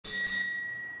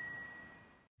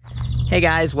Hey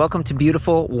guys, welcome to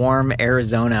beautiful, warm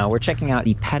Arizona. We're checking out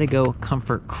the Pedego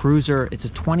Comfort Cruiser. It's a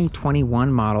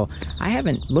 2021 model. I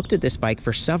haven't looked at this bike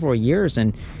for several years,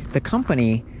 and the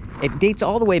company, it dates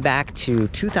all the way back to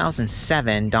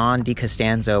 2007. Don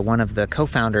DiCostanzo, one of the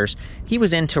co-founders, he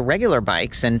was into regular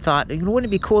bikes and thought, wouldn't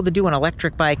it be cool to do an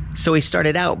electric bike? So he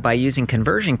started out by using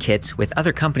conversion kits with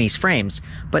other companies' frames,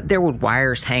 but there were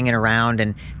wires hanging around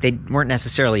and they weren't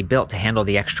necessarily built to handle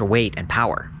the extra weight and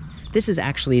power. This is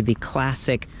actually the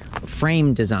classic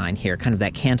frame design here, kind of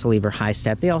that cantilever high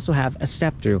step. They also have a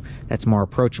step-thru that's more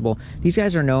approachable. These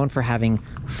guys are known for having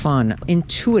fun,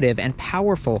 intuitive, and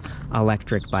powerful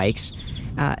electric bikes.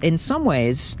 In some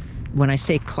ways, when I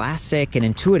say classic and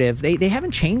intuitive, they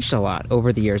haven't changed a lot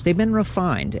over the years. They've been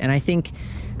refined, and I think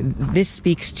this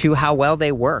speaks to how well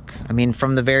they work. I mean,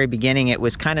 from the very beginning, it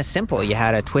was kind of simple. You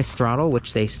had a twist throttle,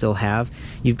 which they still have.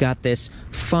 You've got this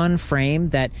fun frame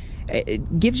that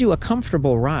it gives you a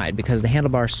comfortable ride because the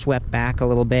handlebars swept back a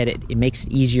little bit. It makes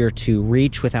it easier to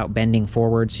reach without bending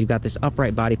forward. So you've got this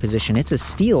upright body position. It's a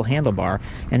steel handlebar,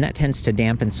 and that tends to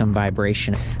dampen some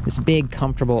vibration. This big,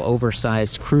 comfortable,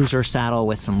 oversized cruiser saddle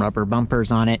with some rubber bumpers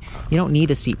on it. You don't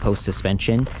need a seat post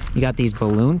suspension. You got these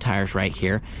balloon tires right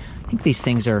here. I think these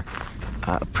things are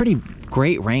pretty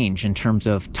great range in terms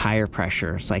of tire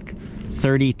pressure. It's like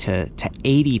 30 to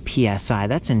 80 psi.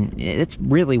 It's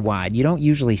really wide. You don't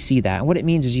usually see that. And what it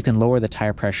means is you can lower the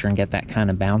tire pressure and get that kind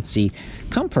of bouncy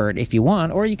comfort if you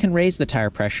want, or you can raise the tire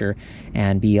pressure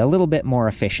and be a little bit more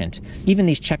efficient. Even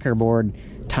these checkerboard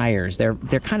tires, they're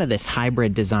kind of this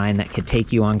hybrid design that could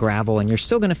take you on gravel and you're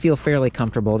still going to feel fairly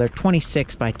comfortable. They're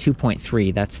 26 by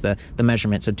 2.3. That's the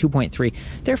measurement. So 2.3.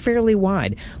 They're fairly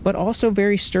wide, but also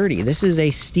very sturdy. This is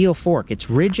a steel fork. It's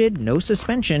rigid, no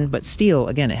suspension, but steel.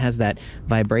 Again, it has that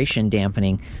vibration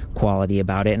dampening quality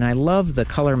about it. And I love the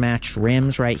color matched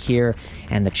rims right here,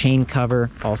 and the chain cover,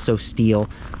 also steel.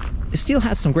 The steel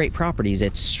has some great properties.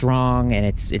 It's strong and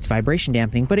it's vibration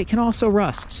dampening, but it can also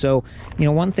rust. So,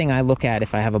 one thing I look at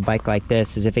if I have a bike like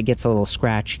this is if it gets a little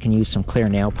scratch, you can use some clear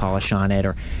nail polish on it,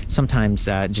 or sometimes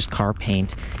just car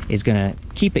paint is gonna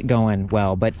keep it going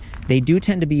well. But they do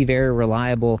tend to be very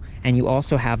reliable, and you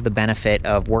also have the benefit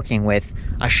of working with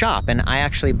a shop. And I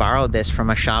actually borrowed this from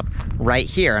a shop right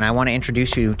here, and I want to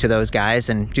introduce you to those guys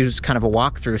and do just kind of a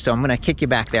walkthrough. So I'm gonna kick you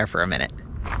back there for a minute.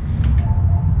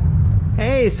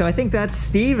 Hey, so I think that's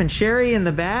Steve and Sherry in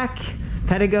the back.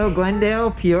 Pedego, Glendale,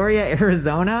 Peoria,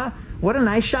 Arizona. What a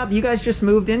nice shop. You guys just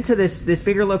moved into this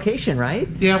bigger location, right?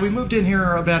 Yeah, we moved in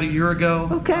here about a year ago.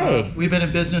 Okay. We've been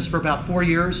in business for about 4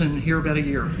 years and here about a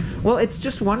year. Well, it's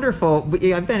just wonderful.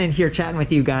 I've been in here chatting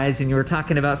with you guys, and you were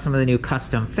talking about some of the new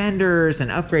custom fenders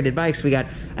and upgraded bikes.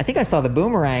 I think I saw the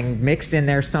Boomerang mixed in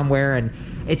there somewhere, and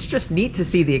it's just neat to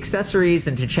see the accessories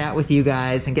and to chat with you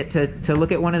guys and get to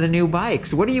look at one of the new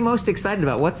bikes. What are you most excited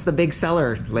about? What's the big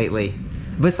seller lately?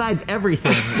 Besides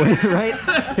everything, right?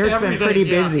 Here it's been pretty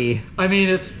busy. I mean,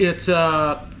 it's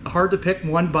hard to pick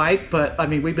one bike, but I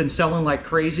mean, we've been selling like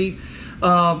crazy.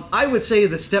 I would say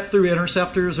the step-thru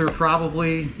Interceptors are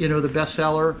probably, the best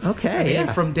seller. Okay, I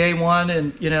mean, from day one,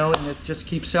 and and it just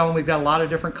keeps selling. We've got a lot of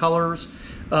different colors.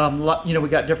 We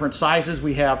got different sizes.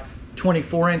 We have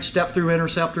 24-inch step-thru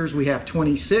Interceptors. We have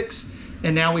 26.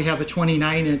 And now we have a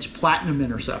 29-inch Platinum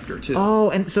Interceptor too.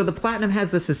 Oh, and so the Platinum has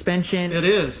the suspension. It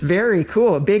is. Very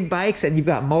cool. Big bikes, and you've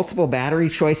got multiple battery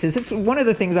choices. It's one of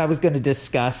the things I was going to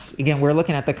discuss. Again, we're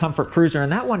looking at the Comfort Cruiser,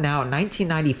 and that one now,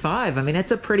 $1995. I mean, it's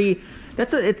a pretty...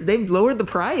 they've lowered the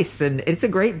price, and it's a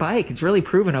great bike. It's really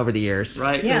proven over the years.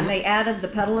 Right. Yeah, and they added the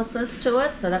pedal assist to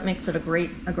it, so that makes it a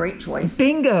great choice.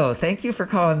 Bingo! Thank you for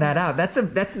calling that out. That's a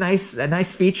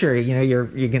nice feature.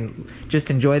 You can just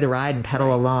enjoy the ride and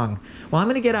pedal along. Well, I'm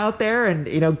going to get out there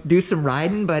and do some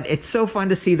riding, but it's so fun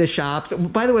to see the shops.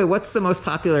 By the way, what's the most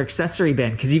popular accessory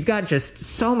bin? Because you've got just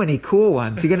so many cool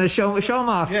ones. You're going to show them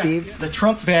off, yeah. Steve. The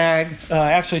trunk bag,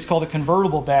 actually it's called a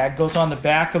convertible bag, goes on the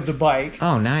back of the bike.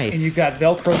 Oh, nice. And you've got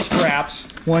Velcro straps.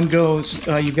 One goes,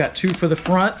 you've got 2 for the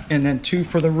front and then 2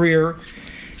 for the rear.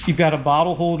 You've got a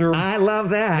bottle holder. I love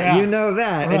that. Yeah. You know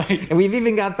that. Right. And we've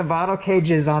even got the bottle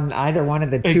cages on either one of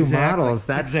the two models.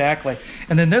 Exactly.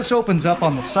 And then this opens up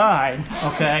on the side,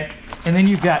 okay? And then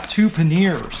you've got 2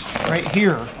 panniers right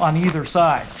here on either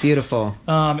side. Beautiful.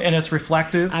 And it's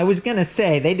reflective. I was going to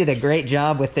say, they did a great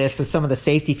job with this, with some of the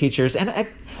safety features. And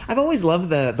I've always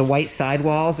loved the white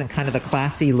sidewalls and kind of the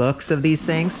classy looks of these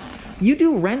things. You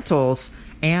do rentals.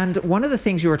 And one of the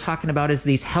things you were talking about is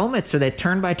these helmets, or the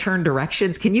turn-by-turn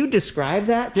directions. Can you describe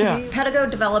that to me? Pedego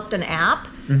developed an app,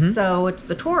 so it's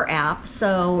the tour app.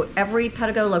 So every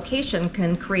Pedego location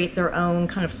can create their own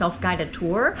kind of self-guided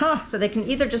tour. So they can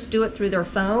either just do it through their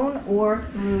phone or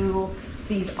through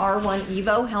these R1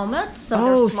 Evo helmets. So oh,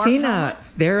 they're smart Cena.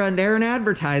 helmets. They're an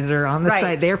advertiser on the Right.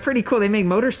 site. They're pretty cool. They make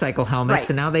motorcycle helmets, Right.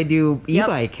 and now they do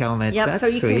e-bike helmets. Yep. That's so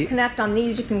you sweet. can connect on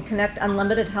these. You can connect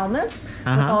unlimited helmets with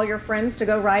Uh-huh. all your friends to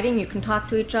go riding. You can talk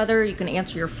to each other. You can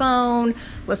answer your phone,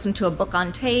 listen to a book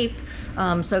on tape.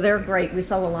 So they're great. We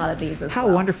sell a lot of these as How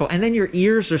well. wonderful. And then your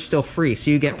ears are still free, so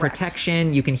you get Correct.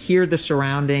 protection, you can hear the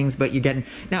surroundings, but you get...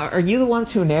 Now, are you the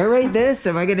ones who narrate this?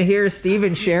 Am I going to hear Steve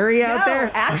and Sherry out No,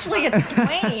 there? actually, it's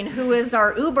Dwayne, who is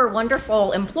our uber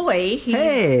wonderful employee.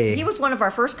 He was one of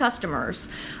our first customers.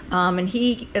 And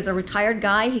he is a retired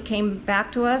guy. He came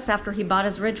back to us after he bought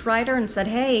his Ridge Rider and said,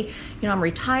 hey, I'm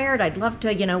retired. I'd love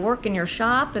to, work in your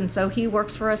shop. And so he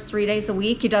works for us 3 days a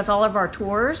week. He does all of our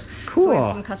tours. Cool. So we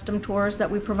have some custom tours that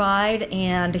we provide.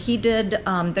 And he did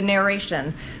the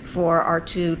narration for our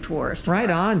 2 tours. Right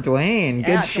on, Dwayne.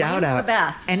 Yeah, Good shout Dwayne's out. the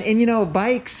best. And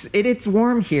bikes, it's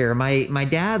warm here. My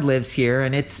dad lives here,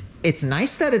 and it's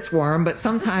nice that it's warm, but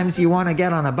sometimes you want to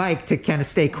get on a bike to kind of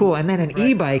stay cool. And then an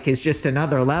e-bike is just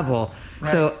another level.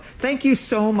 Right. So thank you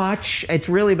so much. It's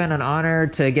really been an honor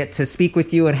to get to speak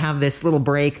with you and have this little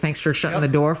break. Thanks for shutting the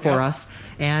door for us.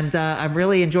 And I'm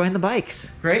really enjoying the bikes.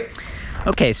 Great.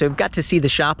 Okay, so we've got to see the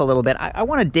shop a little bit. I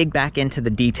want to dig back into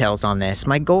the details on this.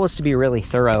 My goal is to be really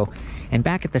thorough. And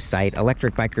back at the site,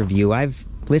 Electric Bike Review, I've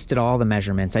listed all the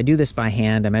measurements. I do this by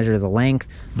hand. I measure the length,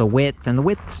 the width, and the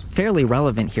width's fairly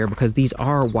relevant here because these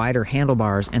are wider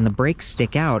handlebars and the brakes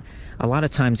stick out. A lot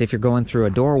of times if you're going through a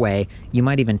doorway, you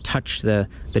might even touch the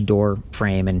door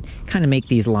frame and kind of make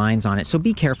these lines on it. So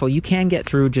be careful. You can get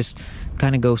through, just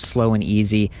kind of go slow and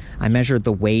easy. I measured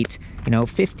the weight,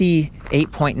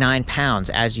 58.9 pounds,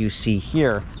 as you see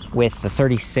here, with the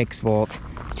 36 volt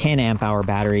 10 amp hour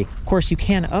battery. Of course, you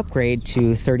can upgrade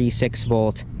to 36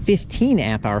 volt 15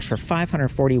 amp hours for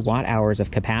 540 watt hours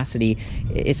of capacity,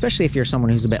 especially if you're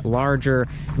someone who's a bit larger,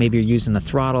 maybe you're using the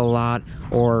throttle a lot,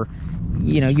 or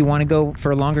you want to go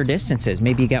for longer distances.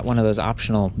 Maybe you got one of those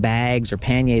optional bags or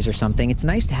panniers or something. It's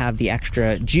nice to have the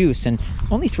extra juice, and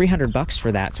only $300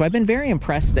 for that. So I've been very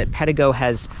impressed that Pedego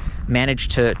has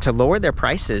managed to lower their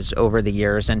prices over the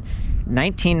years, and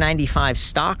 $19.95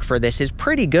 stock for this is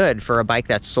pretty good for a bike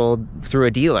that's sold through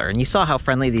a dealer. And you saw how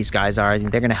friendly these guys are.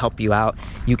 They're going to help you out.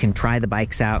 You can try the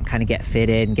bikes out, kind of get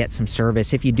fitted and get some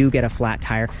service if you do get a flat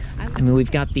tire. I mean,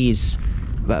 we've got these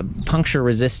puncture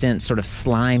resistant sort of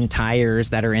slime tires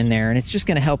that are in there, and it's just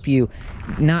going to help you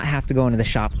not have to go into the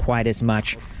shop quite as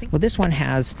much. Well, this one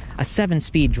has a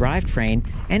 7-speed drivetrain,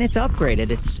 and it's upgraded.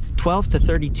 It's 12 to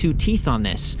 32 teeth on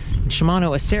this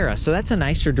Shimano Acera, so that's a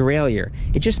nicer derailleur.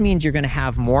 It just means you're going to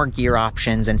have more gear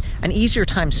options and an easier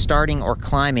time starting or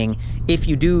climbing if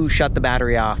you do shut the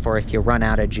battery off or if you run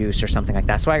out of juice or something like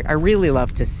that. So I really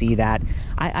love to see that.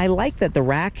 I like that the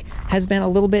rack has been a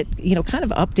little bit, kind of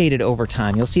updated over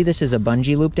time. You'll see this is a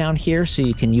bungee loop down here, so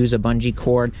you can use a bungee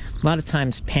cord. A lot of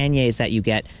times panniers that you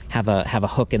get have a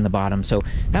hook in the bottom, so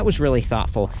that was really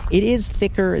thoughtful. It is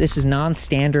thicker. This is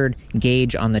non-standard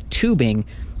gauge on the tubing,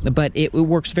 but it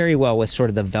works very well with sort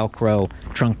of the Velcro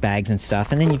trunk bags and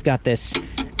stuff. And then you've got this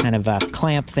kind of a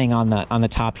clamp thing on the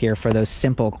top here for those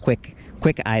simple, quick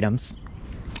items.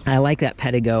 I like that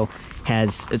Pedego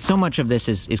has, so much of this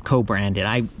is co-branded.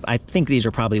 I think these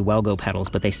are probably Wellgo pedals,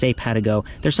 but they say Pedego.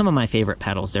 They're some of my favorite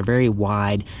pedals. They're very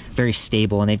wide, very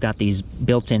stable, and they've got these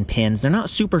built-in pins. They're not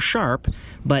super sharp,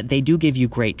 but they do give you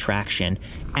great traction.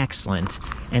 Excellent.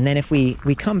 And then if we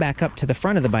come back up to the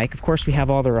front of the bike, of course we have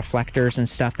all the reflectors and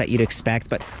stuff that you'd expect,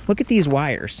 but look at these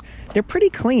wires. They're pretty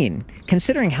clean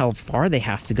considering how far they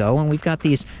have to go, and we've got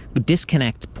these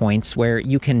disconnect points where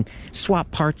you can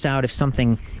swap parts out if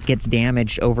something gets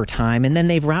damaged over time, and then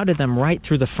they've routed them right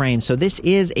through the frame. So this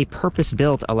is a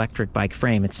purpose-built electric bike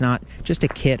frame. It's not just a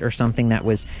kit or something that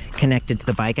was connected to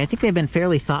the bike. I think they've been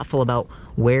fairly thoughtful about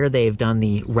where they've done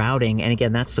the routing, and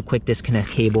again, that's the quick disconnect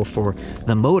cable for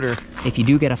the motor. If you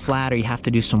do get a flat or you have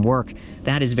to do some work,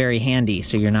 that is very handy,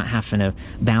 so you're not having to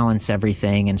balance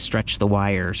everything and stretch the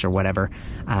wires or whatever.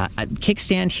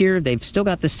 Kickstand here, they've still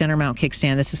got the center mount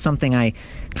kickstand. This is something I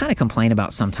kind of complain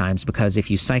about sometimes, because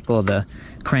if you cycle the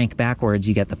crank backwards,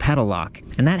 you get the pedal lock,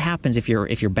 and that happens if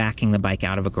you're backing the bike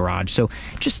out of a garage. So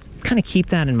just kind of keep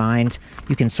that in mind.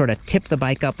 You can sort of tip the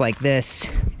bike up like this,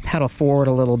 pedal forward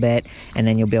a little bit, and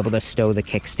then you'll be able to stow the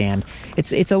kickstand.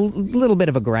 It's a little bit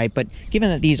of a gripe, but given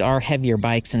that these are heavier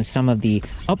bikes and some of the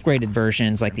upgraded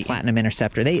versions like the Platinum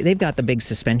Interceptor, they've got the big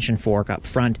suspension fork up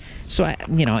front. So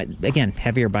again,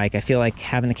 heavier bike, I feel like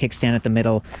having the kickstand at the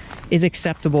middle is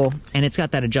acceptable, and it's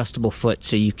got that adjustable foot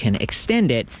so you can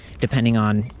extend it depending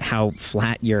on how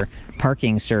flat your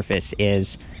parking surface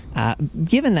is.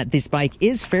 Given that this bike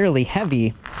is fairly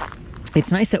heavy,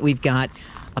 it's nice that we've got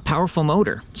a powerful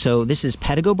motor. So this is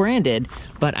Pedego branded,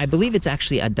 but I believe it's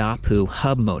actually a Dapu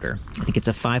hub motor. I think it's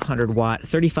a 500 watt,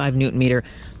 35 Newton meter,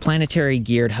 planetary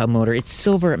geared hub motor. It's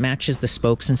silver, it matches the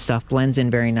spokes and stuff, blends in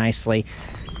very nicely.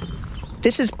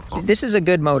 This is a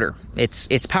good motor.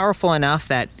 It's powerful enough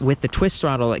that with the twist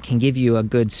throttle it can give you a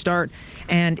good start,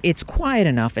 and it's quiet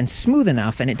enough and smooth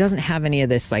enough, and it doesn't have any of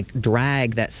this like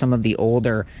drag that some of the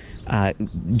older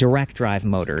direct drive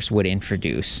motors would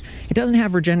introduce. It doesn't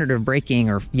have regenerative braking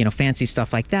or, you know, fancy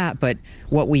stuff like that, but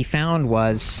what we found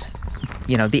was,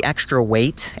 you know, the extra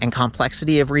weight and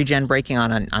complexity of regen braking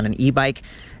on an e-bike,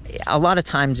 a lot of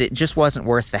times it just wasn't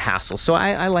worth the hassle. So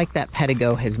I like that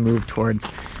Pedego has moved towards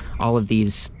all of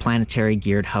these planetary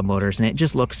geared hub motors, and it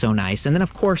just looks so nice. And then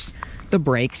of course the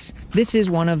brakes. This is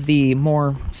one of the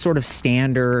more sort of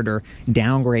standard or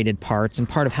downgraded parts, and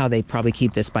part of how they probably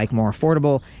keep this bike more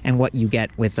affordable and what you get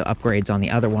with the upgrades on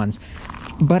the other ones.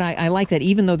 But I like that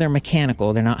even though they're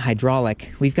mechanical, they're not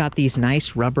hydraulic, we've got these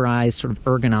nice rubberized sort of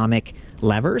ergonomic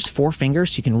levers, 4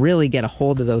 fingers, so you can really get a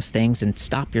hold of those things and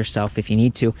stop yourself if you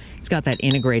need to. It's got that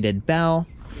integrated bell.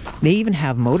 They even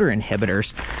have motor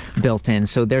inhibitors built in,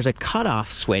 so there's a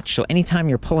cutoff switch, so anytime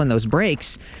you're pulling those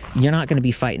brakes, you're not going to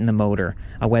be fighting the motor,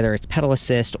 whether it's pedal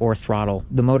assist or throttle.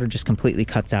 The motor just completely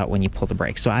cuts out when you pull the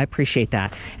brakes, so I appreciate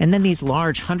that. And then these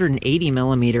large 180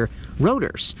 millimeter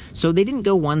rotors, so they didn't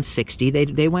go 160,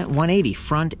 they went 180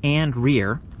 front and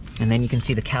rear. And then you can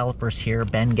see the calipers here,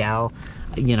 Bengal.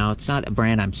 You know, it's not a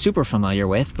brand I'm super familiar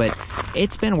with, but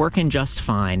it's been working just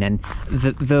fine. And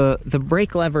the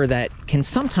brake lever that can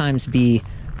sometimes be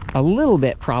a little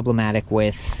bit problematic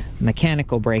with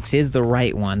mechanical brakes is the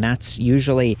right one. That's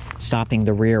usually stopping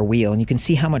the rear wheel. And you can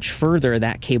see how much further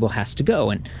that cable has to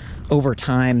go. And over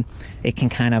time, it can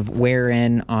kind of wear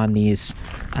in on these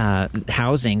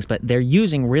housings, but they're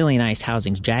using really nice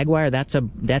housings. Jaguar,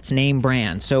 that's name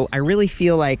brand. So I really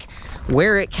feel like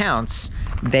where it counts,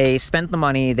 they spent the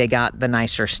money, they got the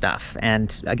nicer stuff.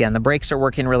 And again, the brakes are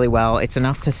working really well. It's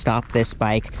enough to stop this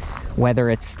bike, whether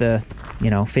it's the, you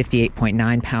know,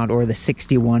 58.9 pound or the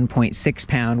 61.6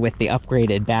 pound with the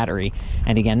upgraded battery.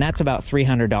 And again, that's about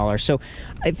 $300. So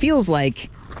it feels like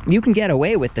you can get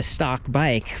away with the stock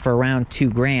bike for around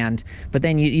 $2,000, but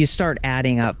then you start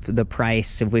adding up the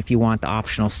price if you want the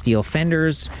optional steel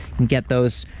fenders. You can get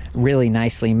those really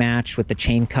nicely matched with the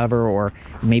chain cover, or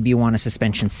maybe you want a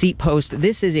suspension seat post.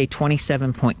 This is a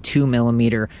 27.2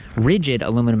 millimeter rigid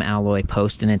aluminum alloy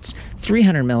post, and it's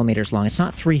 300 millimeters long. It's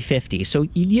not 350, so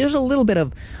there's a little bit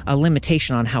of a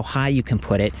limitation on how high you can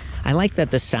put it. I like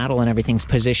that the saddle and everything's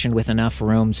positioned with enough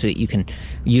room so that you can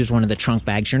use one of the trunk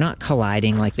bags. You're not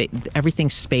colliding, like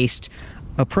everything's spaced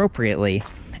appropriately.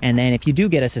 And then if you do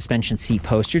get a suspension seat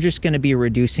post, you're just going to be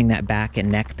reducing that back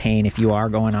and neck pain if you are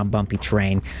going on bumpy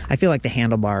terrain. I feel like the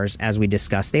handlebars, as we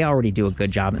discussed, they already do a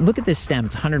good job. And look at this stem,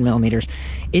 it's 100 millimeters.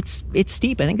 It's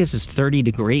steep. I think this is 30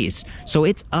 degrees. So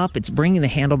it's up, it's bringing the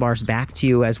handlebars back to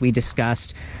you, as we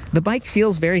discussed. The bike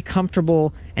feels very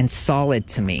comfortable and solid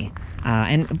to me.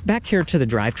 And back here to the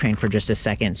drivetrain for just a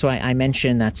second. So I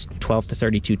mentioned that's 12 to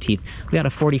 32 teeth. We got a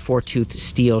 44 tooth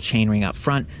steel chainring up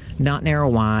front, not narrow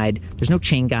wide. There's no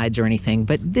chain guides or anything,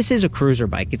 but this is a cruiser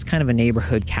bike. It's kind of a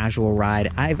neighborhood casual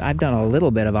ride. I've done a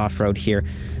little bit of off-road here.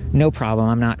 No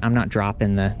problem. I'm not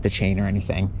dropping the chain or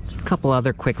anything. A couple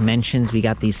other quick mentions. We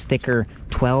got these thicker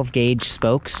 12 gauge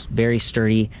spokes, very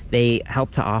sturdy. They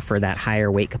help to offer that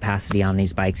higher weight capacity on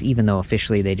these bikes, even though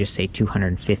officially they just say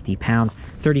 250 pounds,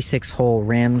 36 hole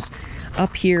rims.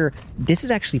 Up here, this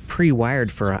is actually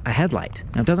pre-wired for a headlight.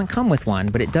 Now it doesn't come with one,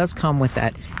 but it does come with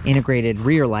that integrated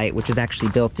rear light, which is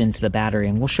actually built into the battery.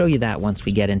 And we'll show you that once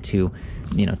we get into,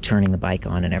 you know, turning the bike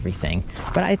on and everything.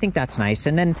 But I think that's nice.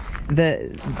 And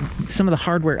then some of the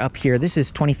hardware up here, this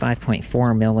is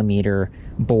 25.4 millimeter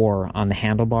bore on the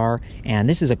handlebar, and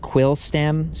this is a quill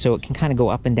stem, so it can kind of go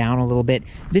up and down a little bit.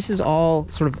 This is all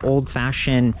sort of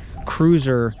old-fashioned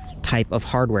cruiser type of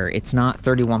hardware. It's not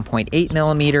 31.8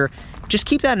 millimeter. Just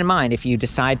keep that in mind if you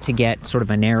decide to get sort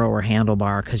of a narrower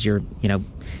handlebar because you're, you know,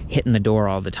 hitting the door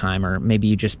all the time, or maybe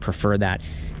you just prefer that.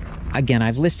 Again,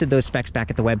 I've listed those specs back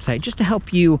at the website just to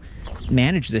help you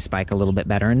manage this bike a little bit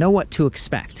better and know what to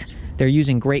expect. They're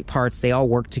using great parts, they all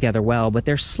work together well, but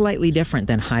they're slightly different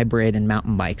than hybrid and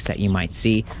mountain bikes that you might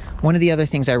see. One of the other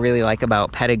things I really like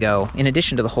about Pedego, in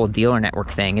addition to the whole dealer network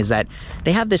thing, is that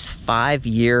they have this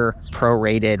 5-year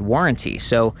prorated warranty.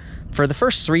 So for the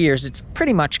first 3 years, it's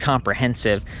pretty much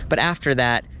comprehensive, but after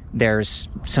that, there's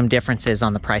some differences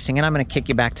on the pricing. And I'm gonna kick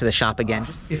you back to the shop again.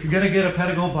 If you're gonna get a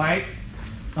Pedego bike,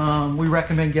 we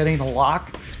recommend getting a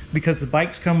lock, because the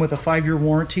bikes come with a 5-year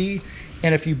warranty.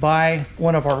 And if you buy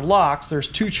one of our locks, there's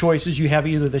 2 choices. You have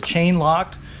either the chain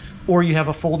locked or you have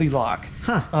a foldy lock.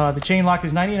 Huh. The chain lock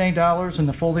is $99 and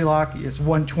the foldy lock is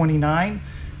 $129.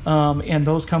 And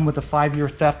those come with a 5-year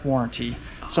theft warranty.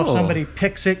 So if somebody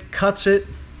picks it, cuts it,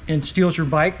 and steals your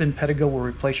bike, then Pedego will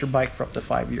replace your bike for up to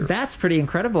 5 years. That's pretty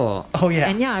incredible. Oh, yeah.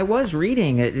 And yeah, I was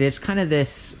reading there's kind of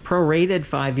this prorated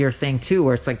 5-year thing too,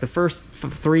 where it's like the first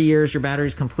 3 years your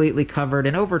battery's completely covered,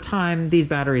 and over time these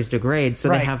batteries degrade, so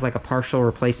they have like a partial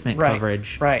replacement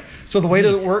coverage. Right. So the way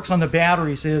that it works on the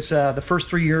batteries is the first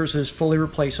 3 years is fully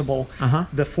replaceable.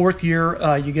 The 4th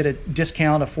year you get a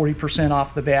discount of 40%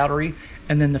 off the battery,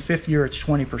 and then the 5th year it's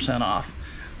 20% off.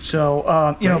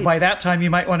 So, you know, by that time you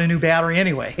might want a new battery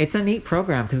anyway. It's a neat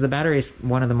program because the battery is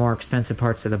one of the more expensive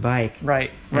parts of the bike.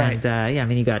 Right. And yeah, I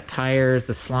mean, you got tires,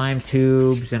 the slime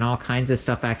tubes, and all kinds of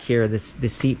stuff back here. The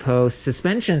seat posts,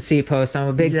 suspension seat posts. I'm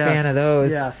a big fan of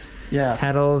those.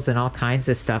 Pedals and all kinds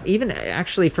of stuff. Even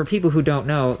actually, for people who don't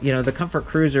know, you know, the Comfort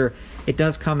Cruiser, it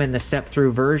does come in the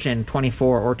step-through version,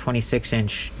 24 or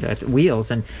 26-inch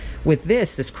wheels. And with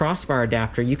this crossbar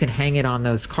adapter, you can hang it on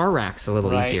those car racks a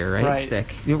little easier, right?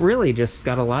 Stick. You really just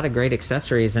got a lot of great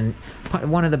accessories. And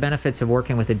one of the benefits of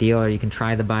working with a dealer, you can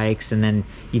try the bikes, and then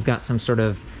you've got some sort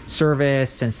of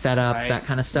service and setup, that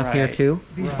kind of stuff here too.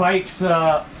 These bikes,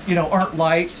 you know, aren't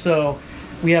light, so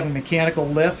we have a mechanical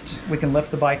lift. We can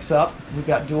lift the bikes up. We've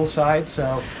got dual sides,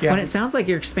 so When it sounds like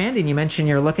you're expanding, you mentioned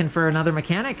you're looking for another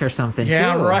mechanic or something too.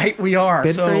 Right, we are.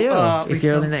 Good for you. If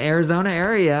you're in the Arizona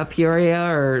area, Peoria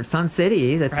or Sun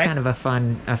City, that's kind of a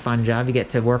fun job. You get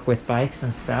to work with bikes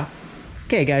and stuff.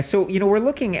 Okay, guys, so, you know, we're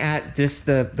looking at just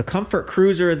the Comfort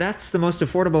Cruiser. That's the most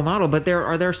affordable model, but there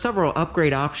are several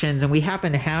upgrade options, and we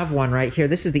happen to have one right here.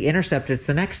 This is the Interceptor. It's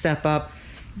the next step up.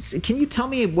 Can you tell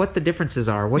me what the differences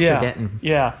are, what you're getting?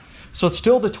 Yeah, so it's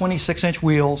still the 26-inch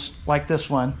wheels like this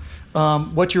one.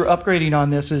 What you're upgrading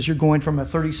on this is you're going from a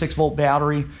 36-volt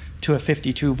battery to a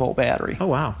 52-volt battery. Oh,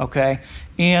 wow. Okay,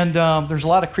 and there's a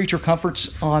lot of creature comforts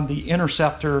on the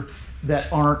Interceptor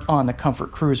that aren't on the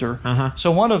Comfort Cruiser.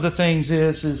 So one of the things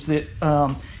is that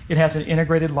it has an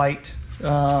integrated light.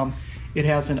 It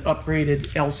has an upgraded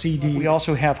LCD. We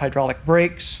also have hydraulic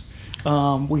brakes.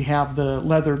 We have the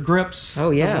leather grips, the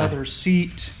leather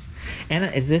seat.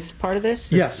 And is this part of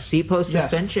this? Yes. Seat post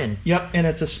suspension. Yep, and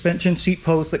it's a suspension seat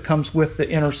post that comes with the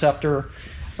Interceptor.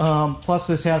 Plus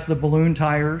this has the balloon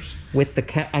tires. With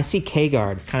the, I see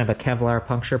K-Guard, it's kind of a Kevlar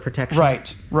puncture protection.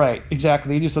 Right,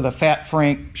 exactly. These are the Fat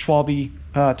Frank Schwalbe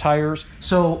tires.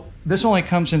 So this only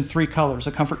comes in 3 colors,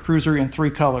 a Comfort Cruiser in 3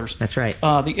 colors. That's right.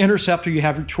 The Interceptor, you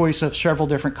have your choice of several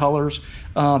different colors.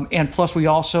 And plus we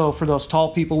also, for those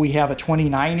tall people, we have a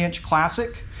 29-inch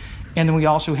Classic. And then we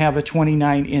also have a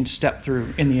 29-inch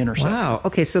step-through in the Interceptor. Wow.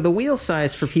 Okay, so the wheel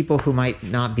size for people who might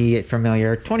not be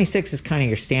familiar, 26 is kind of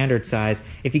your standard size.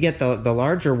 If you get the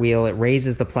larger wheel, it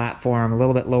raises the platform, a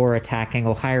little bit lower attack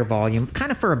angle, higher volume,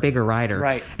 kind of for a bigger rider.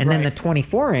 And then the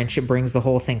 24-inch, it brings the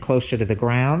whole thing closer to the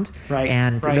ground.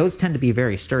 And those tend to be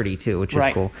very sturdy too, which is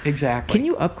cool. Exactly. Can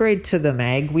you upgrade to the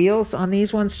mag wheels on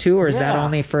these ones too, or is that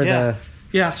only for the...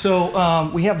 Yeah, so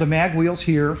we have the mag wheels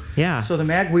here. So the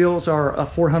mag wheels are a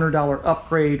 $400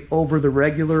 upgrade over the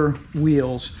regular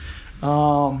wheels.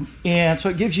 And so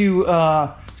it gives you,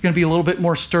 it's going to be a little bit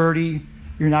more sturdy.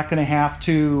 You're not going to have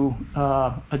to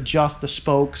adjust the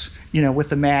spokes, you know, with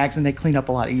the mags, and they clean up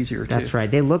a lot easier too. That's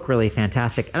right. They look really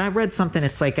fantastic. And I read something,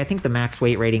 it's like, I think the max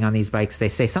weight rating on these bikes, they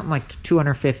say something like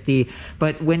 250,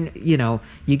 but when, you know,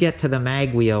 you get to the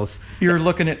mag wheels, you're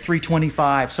looking at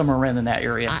 325, somewhere around in that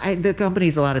area. The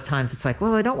companies, a lot of times, it's like,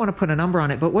 well, I don't want to put a number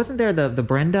on it, but wasn't there the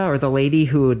Brenda or the lady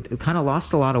who had kind of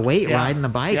lost a lot of weight riding the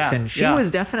bikes, and she was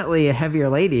definitely a heavier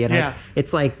lady, and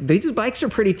it's like, these bikes are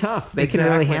pretty tough. They can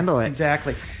really handle it.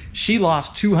 Exactly. She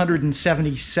lost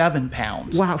 277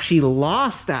 pounds. Wow, she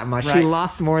lost that much. She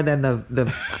lost more than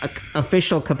the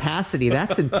official capacity.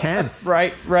 That's intense.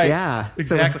 Yeah.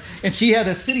 Exactly. And she had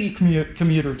a city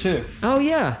commuter too. Oh,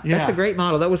 yeah. That's a great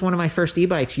model. That was one of my first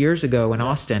e-bikes years ago in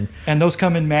Austin. And those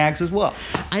come in mags as well.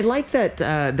 I like that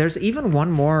there's even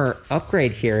one more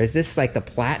upgrade here. Is this like the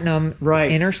Platinum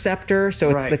Interceptor? So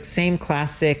it's the same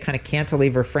classic kind of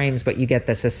cantilever frames, but you get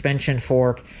the suspension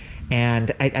fork.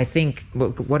 And I think,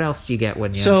 what else do you get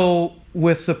when you... So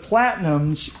with the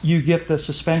Platinums, you get the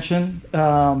suspension.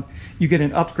 You get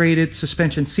an upgraded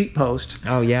suspension seat post.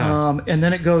 Oh, yeah. And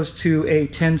then it goes to a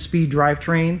 10-speed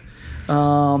drivetrain.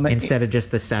 Instead of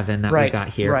just the 7 that we got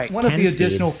here. One of the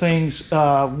additional things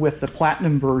with the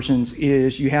Platinum versions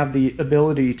is you have the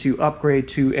ability to upgrade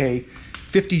to a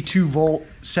 52-volt,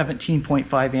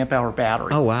 17.5 amp hour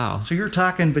battery. Oh, wow. So you're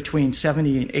talking between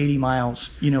 70 and 80 miles,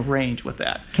 you know, range with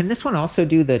that. Can this one also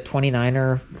do the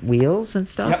 29er wheels and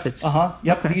stuff? Yep.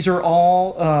 Okay. These are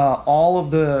all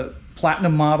of the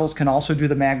Platinum models can also do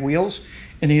the mag wheels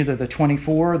in either the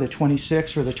 24, the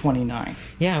 26, or the 29.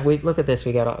 Yeah, we look at this.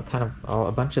 We got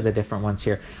a bunch of the different ones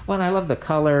here. Well, and I love the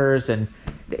colors, and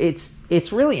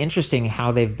it's really interesting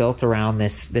how they've built around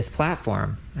this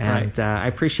platform. And I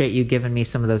appreciate you giving me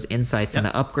some of those insights on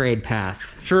the upgrade path.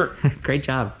 Sure. Great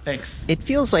job. Thanks. It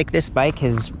feels like this bike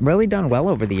has really done well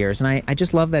over the years, and I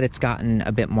just love that it's gotten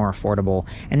a bit more affordable,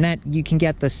 and that you can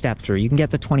get the step-thru, you can get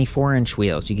the 24-inch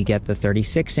wheels, you can get the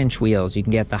 36-inch wheels, you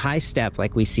can get the high step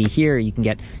like we see here, you can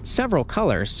get several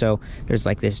colors. So there's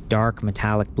like this dark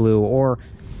metallic blue or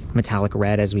metallic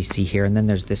red as we see here, and then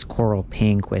there's this coral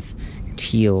pink with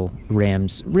teal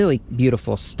rims. Really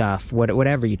beautiful stuff,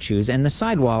 whatever you choose. And the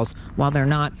sidewalls, while they're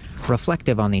not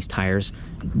reflective on these tires,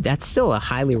 that's still a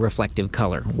highly reflective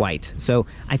color, white. So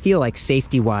I feel like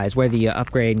safety-wise, whether you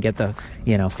upgrade and get the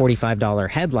 $45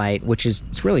 headlight, which is,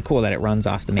 it's really cool that it runs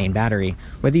off the main battery,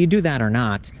 whether you do that or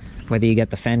not, whether you get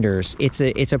the fenders, it's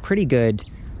a pretty good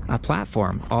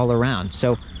platform all around.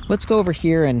 So let's go over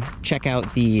here and check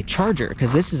out the charger,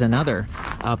 because this is another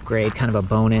upgrade, kind of a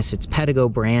bonus. It's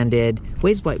Pedego branded,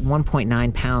 weighs like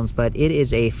 1.9 pounds, but it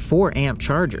is a 4 amp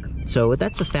charger. So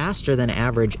that's a faster than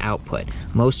average output.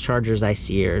 Most chargers I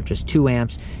see are just 2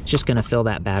 amps. It's just gonna fill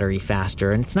that battery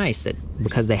faster. And it's nice that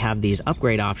because they have these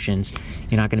upgrade options,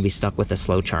 you're not gonna be stuck with a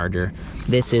slow charger.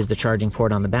 This is the charging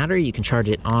port on the battery. You can charge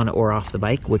it on or off the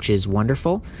bike, which is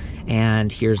wonderful.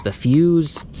 And here's the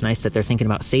fuse. It's nice that they're thinking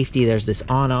about safety. There's this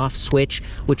on-off switch,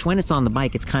 which when it's on the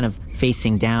bike, it's kind of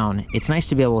facing down. It's nice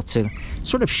to be able to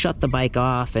sort of shut the bike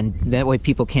off, and that way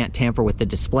people can't tamper with the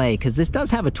display, because this does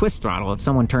have a twist throttle. If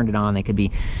someone turned it on, they could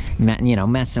be,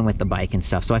 messing with the bike and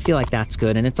stuff. So I feel like that's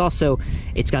good. And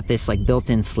it's got this like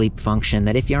built-in sleep function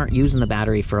that if you aren't using the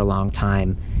battery for a long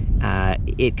time,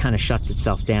 it kind of shuts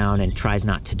itself down and tries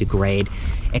not to degrade.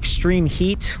 Extreme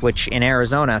heat, which in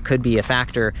Arizona could be a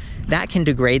factor, that can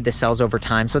degrade the cells over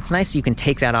time. So it's nice you can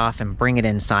take that off and bring it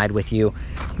inside with you.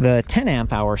 The 10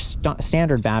 amp hour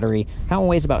standard battery, that one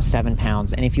weighs about 7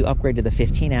 pounds. And if you upgrade to the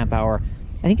 15 amp hour,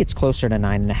 I think it's closer to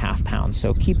 9.5 pounds.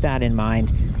 So keep that in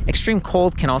mind. Extreme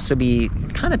cold can also be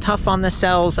kind of tough on the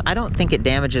cells. I don't think it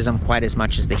damages them quite as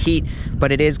much as the heat,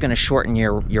 but it is going to shorten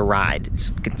your ride.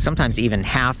 It's sometimes even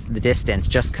half the distance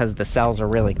just because the cells are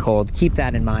really cold. Keep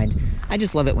that in mind. I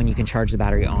just love it when you can charge the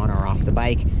battery on or off the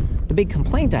bike. The big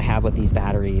complaint I have with these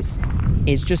batteries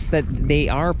is just that they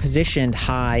are positioned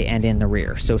high and in the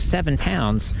rear. So 7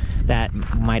 pounds that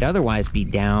might otherwise be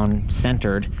down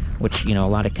centered, which, a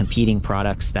lot of competing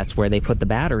products, that's where they put the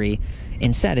battery.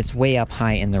 Instead, it's way up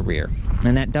high in the rear.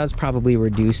 And that does probably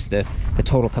reduce the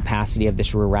total capacity of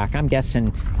this rear rack. I'm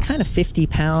guessing kind of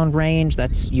 50-pound range.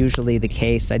 That's usually the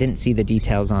case. I didn't see the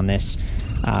details on this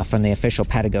from the official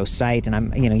Pedego site.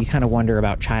 And you kind of wonder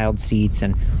about child seats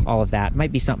and all of that.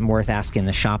 Might be something worth asking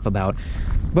the shop about.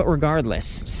 But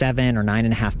regardless, 7 or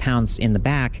 9.5 pounds in the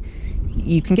back,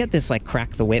 you can get this like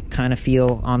crack the whip kind of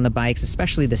feel on the bikes,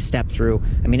 especially the step-thru.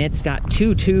 I mean, it's got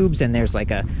 2 tubes and there's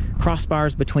like a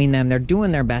crossbars between them. They're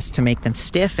doing their best to make them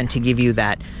stiff and to give you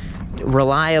that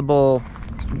reliable,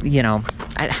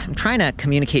 I'm trying to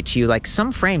communicate to you, like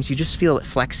some frames you just feel it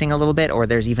flexing a little bit, or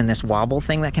there's even this wobble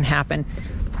thing that can happen.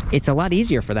 It's a lot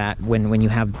easier for that when you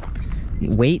have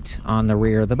weight on the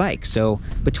rear of the bike. So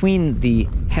between the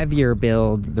heavier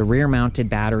build, the rear mounted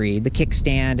battery, the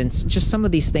kickstand, and just some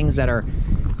of these things that are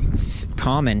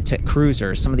common to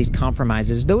cruisers, some of these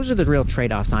compromises, those are the real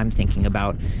trade-offs I'm thinking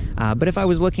about. But if I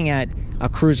was looking at a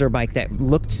cruiser bike that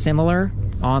looked similar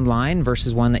online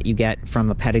versus one that you get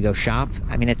from a Pedego shop,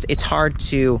 I mean, it's hard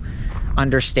to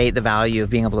understate the value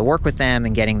of being able to work with them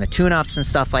and getting the tune-ups and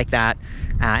stuff like that.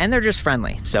 And they're just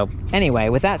friendly. So anyway,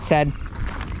 with that said,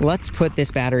 let's put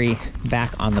this battery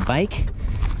back on the bike.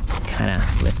 Kind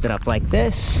of lift it up like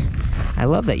this. I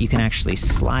love that you can actually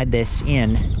slide this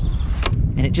in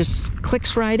and it just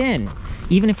clicks right in,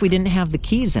 even if we didn't have the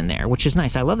keys in there, which is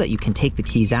nice. I love that you can take the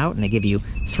keys out and they give you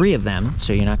 3 of them,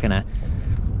 so you're not gonna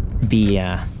be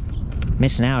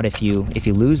missing out if you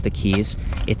lose the keys.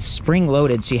 It's spring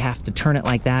loaded, so you have to turn it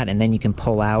like that and then you can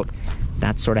pull out.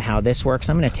 That's sort of how this works.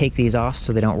 I'm gonna take these off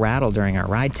so they don't rattle during our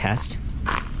ride test.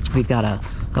 We've got a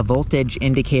voltage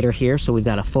indicator here, so we've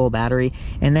got a full battery,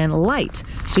 and then light,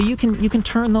 so you can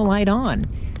turn the light on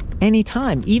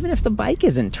anytime, even if the bike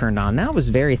isn't turned on. That was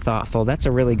very thoughtful. That's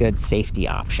a really good safety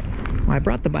option. Well, I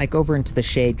brought the bike over into the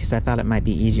shade because I thought it might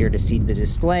be easier to see the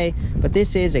display, but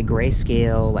this is a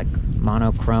grayscale, like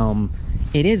monochrome.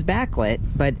 It is backlit,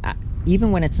 but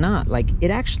even when it's not, like, it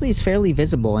actually is fairly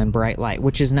visible in bright light,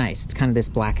 which is nice. It's kind of this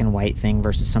black and white thing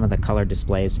versus some of the color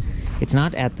displays. It's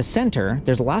not at the center.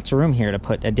 There's lots of room here to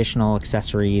put additional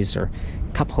accessories or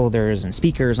cup holders and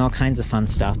speakers and all kinds of fun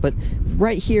stuff. But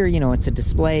right here, you know, it's a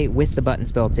display with the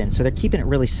buttons built in, so they're keeping it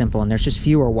really simple, and there's just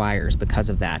fewer wires because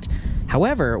of that.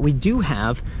 However, we do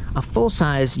have a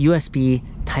full-size USB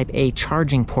Type A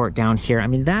charging port down here. I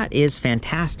mean, that is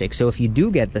fantastic. So if you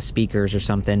do get the speakers or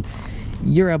something,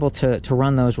 you're able to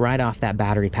run those right off that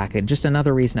battery pack. Just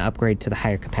another reason to upgrade to the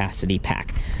higher capacity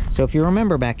pack. So if you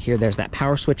remember back here, there's that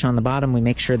power switch on the bottom. We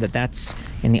make sure that that's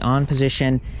in the on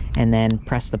position, and then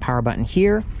press the power button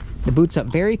here. It boots up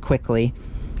very quickly.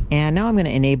 And now I'm going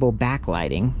to enable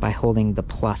backlighting by holding the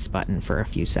plus button for a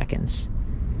few seconds.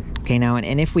 Okay, now,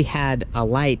 and if we had a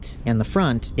light in the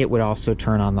front, it would also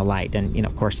turn on the light, and, you know,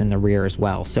 of course, in the rear as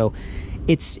well. So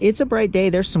it's a bright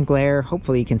day. There's some glare.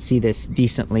 Hopefully you can see this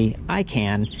decently. I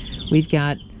can. We've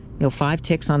got, you know, 5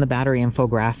 ticks on the battery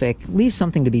infographic. Leaves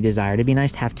something to be desired. It'd be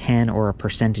nice to have 10 or a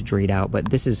percentage readout, but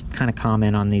this is kind of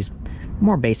common on these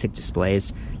more basic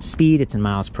displays. Speed, it's in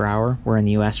miles per hour. We're in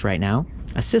the US right now.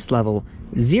 Assist level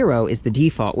 0 is the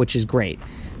default, which is great.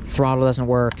 Throttle doesn't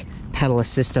work. Pedal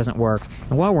assist doesn't work.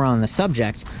 And while we're on the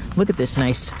subject, look at this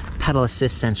nice pedal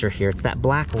assist sensor here. It's that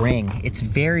black ring. It's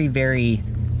very, very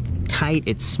tight.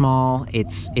 It's small.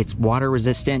 It's water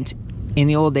resistant. In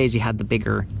the old days, you had the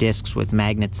bigger discs with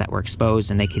magnets that were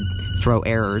exposed, and they could throw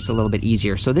errors a little bit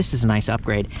easier. So this is a nice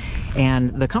upgrade.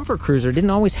 And the Comfort Cruiser didn't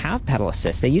always have pedal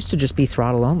assist. They used to just be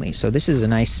throttle only. So this is a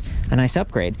nice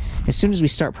upgrade. As soon as we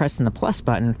start pressing the plus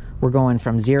button, we're going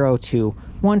from 0 to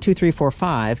 1, 2, 3, 4,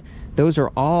 5. Those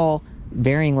are all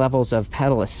varying levels of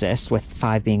pedal assist, with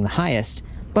 5 being the highest.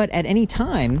 But at any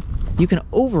time, you can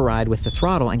override with the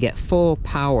throttle and get full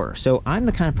power. So I'm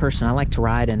the kind of person, I like to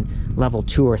ride in level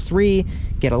 2 or 3,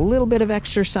 get a little bit of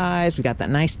exercise. We got that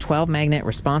nice 12 magnet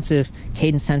responsive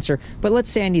cadence sensor. But let's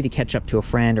say I need to catch up to a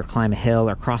friend, or climb a hill,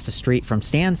 or cross a street from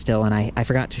standstill, and I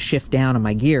forgot to shift down on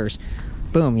my gears.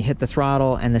 Boom, you hit the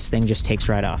throttle and this thing just takes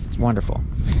right off. It's wonderful.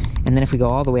 And then if we go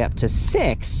all the way up to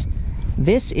 6,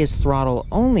 this is throttle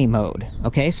only mode.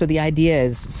 Okay, so the idea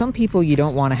is, some people, you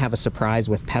don't want to have a surprise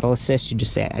with pedal assist. You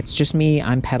just say, it's just me,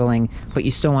 I'm pedaling, but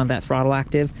you still want that throttle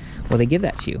active. Well, they give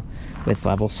that to you with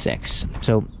level 6.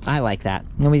 So I like that.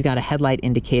 And then we've got a headlight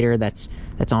indicator that's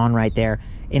on right there.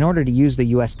 In order to use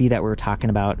the USB that we were talking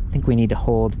about, I think we need to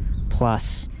hold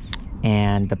plus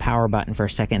and the power button for a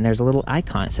second. There's a little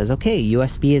icon. It says, okay,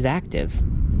 USB is active.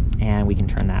 And we can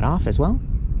turn that off as well.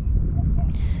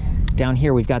 Down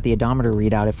here, we've got the odometer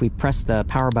readout. If we press the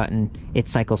power button, it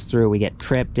cycles through. We get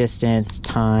trip, distance,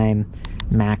 time,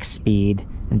 max speed,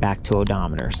 and back to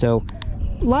odometer. So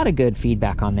a lot of good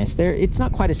feedback on this. It's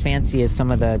not quite as fancy as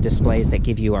some of the displays that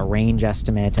give you a range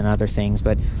estimate and other things,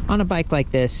 but on a bike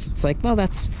like this, it's like, well,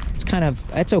 it's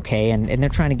okay, and they're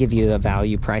trying to give you a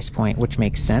value price point, which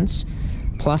makes sense.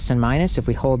 Plus and minus, if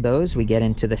we hold those, we get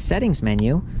into the settings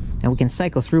menu, and we can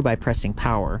cycle through by pressing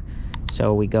power.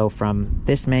 So we go from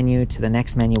this menu to the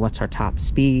next menu. What's our top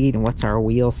speed, and what's our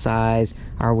wheel size?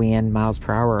 Are we in miles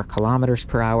per hour or kilometers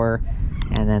per hour?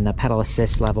 And then the pedal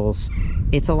assist levels.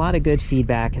 It's a lot of good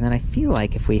feedback. And then I feel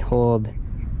like if we hold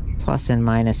plus and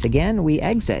minus again, we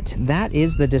exit. That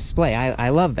is the display. I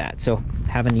love that. So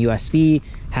having the USB,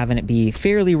 having it be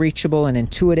fairly reachable and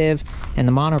intuitive, and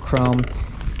the monochrome,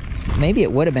 maybe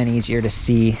it would have been easier to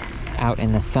see out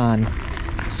in the sun.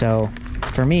 So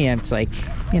for me, it's like,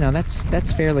 you know,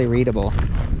 that's fairly readable.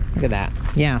 Look at that.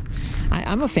 Yeah,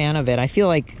 I'm a fan of it. I feel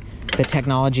like the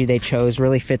technology they chose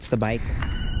really fits the bike.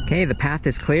 Okay, the path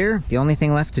is clear. The only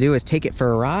thing left to do is take it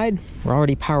for a ride. We're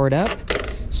already powered up.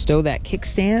 Stow that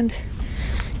kickstand.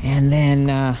 And then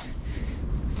I'm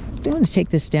going to take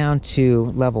this down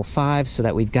to level 5 so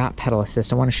that we've got pedal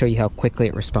assist. I want to show you how quickly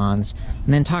it responds,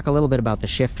 and then talk a little bit about the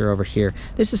shifter over here.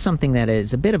 This is something that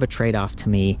is a bit of a trade-off to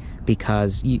me,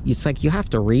 because it's like you have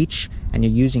to reach, and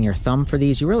you're using your thumb for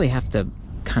these. You really have to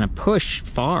kind of push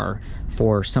far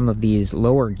for some of these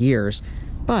lower gears.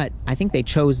 But I think they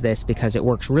chose this because it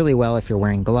works really well if you're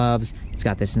wearing gloves. It's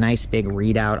got this nice big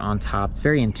readout on top. It's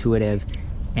very intuitive.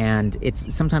 And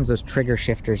it's sometimes those trigger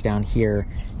shifters down here,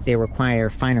 they require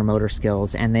finer motor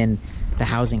skills, and then the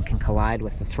housing can collide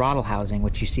with the throttle housing,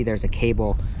 which you see there's a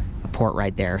cable, a port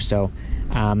right there. So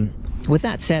with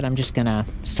that said, I'm just gonna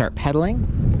start pedaling.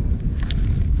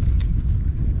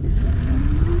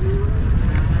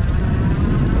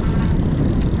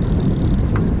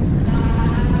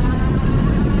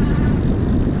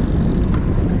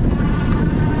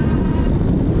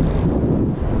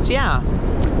 So yeah,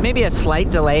 maybe a slight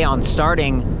delay on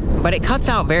starting, but it cuts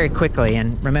out very quickly.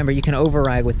 And remember, you can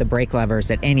override with the brake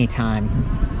levers at any time.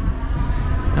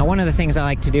 Now, one of the things I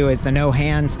like to do is the no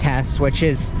hands test, which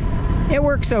is, It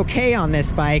works okay on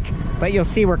this bike, but you'll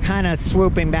see we're kind of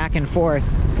swooping back and forth.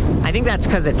 I think that's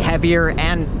because it's heavier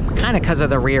and kind of because of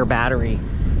the rear battery.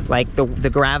 Like the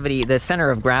gravity, the center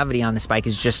of gravity on this bike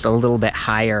is just a little bit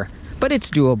higher, but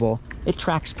it's doable. It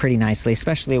tracks pretty nicely,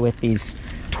 especially with these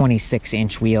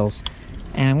 26-inch wheels.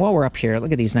 And while we're up here,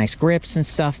 look at these nice grips and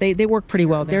stuff. They work pretty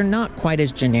well. They're not quite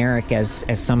as generic as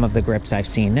some of the grips I've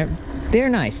seen. They're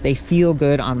nice. They feel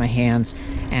good on my hands.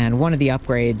 And one of the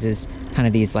upgrades is kind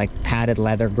of these like padded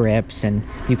leather grips, and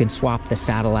you can swap the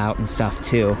saddle out and stuff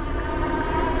too.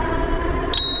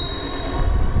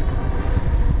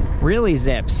 Really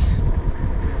zips.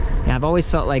 Yeah, I've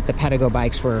always felt like the Pedego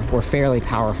bikes were fairly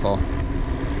powerful.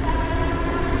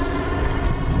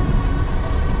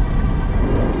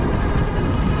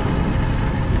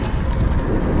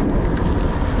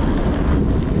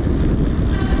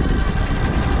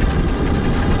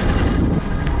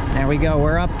 There we go,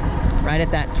 we're up right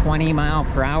at that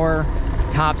 20-mile-per-hour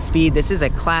top speed. This is a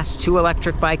Class 2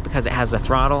 electric bike because it has a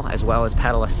throttle as well as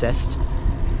pedal assist.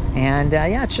 And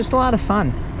yeah, it's just a lot of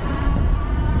fun.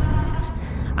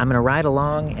 I'm gonna ride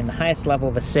along in the highest level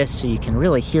of assist so you can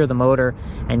really hear the motor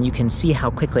and you can see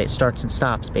how quickly it starts and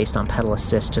stops based on pedal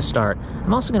assist to start.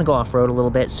 I'm also gonna go off-road a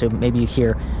little bit so maybe you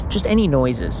hear just any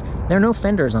noises. There are no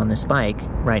fenders on this bike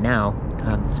right now.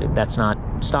 So that's not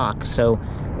stock, so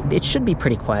it should be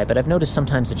pretty quiet, but I've noticed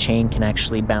sometimes the chain can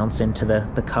actually bounce into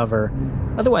the cover.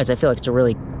 Otherwise, I feel like it's a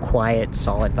really quiet,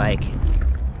 solid bike.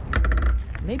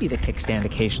 Maybe the kickstand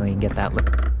occasionally can get that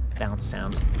little bounce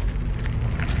sound.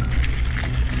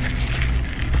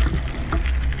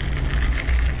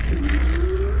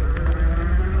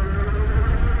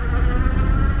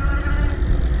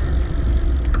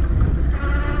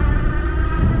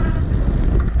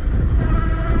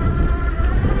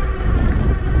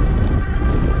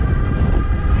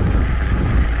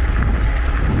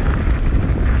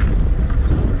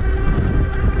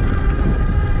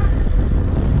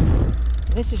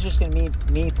 This is just going to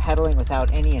be me pedaling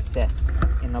without any assist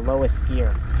in the lowest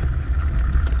gear.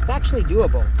 It's actually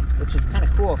doable, which is kind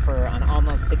of cool for an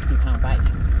almost 60-pound bike.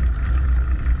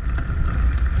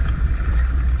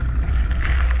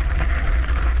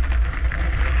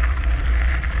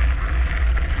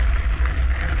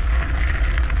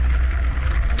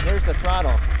 And here's the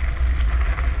throttle.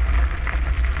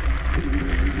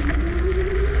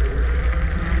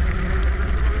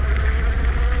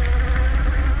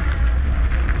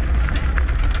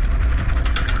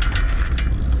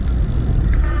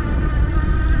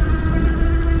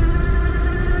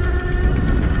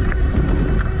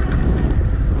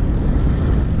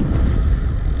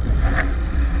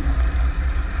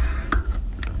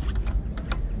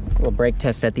 Brake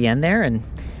test at the end there and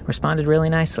responded really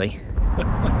nicely.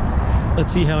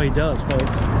 Let's see how he does,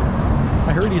 folks.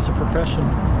 I heard he's a professional.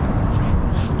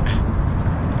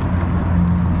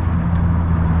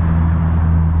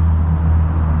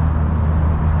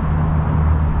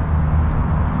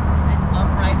 Nice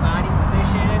upright body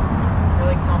position,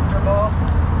 really comfortable.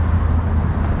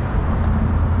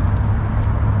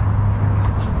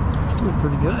 He's doing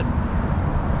pretty good.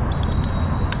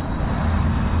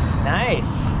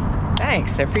 Nice.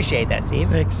 Thanks, I appreciate that, Steve.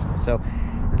 Thanks. So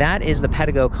that is the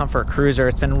Pedego Comfort Cruiser.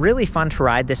 It's been really fun to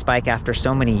ride this bike after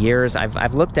so many years.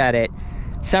 I've looked at it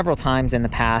several times in the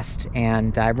past,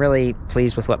 and I'm really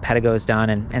pleased with what Pedego has done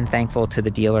and thankful to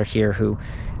the dealer here who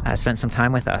spent some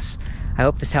time with us. I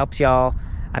hope this helps y'all.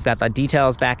 I've got the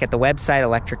details back at the website,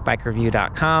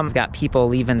 ElectricBikeReview.com. I've got people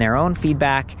leaving their own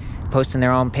feedback, posting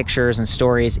their own pictures and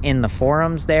stories in the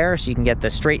forums there so you can get the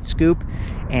straight scoop.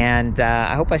 And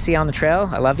I hope I see you on the trail.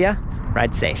 I love ya.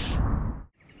 Ride safe.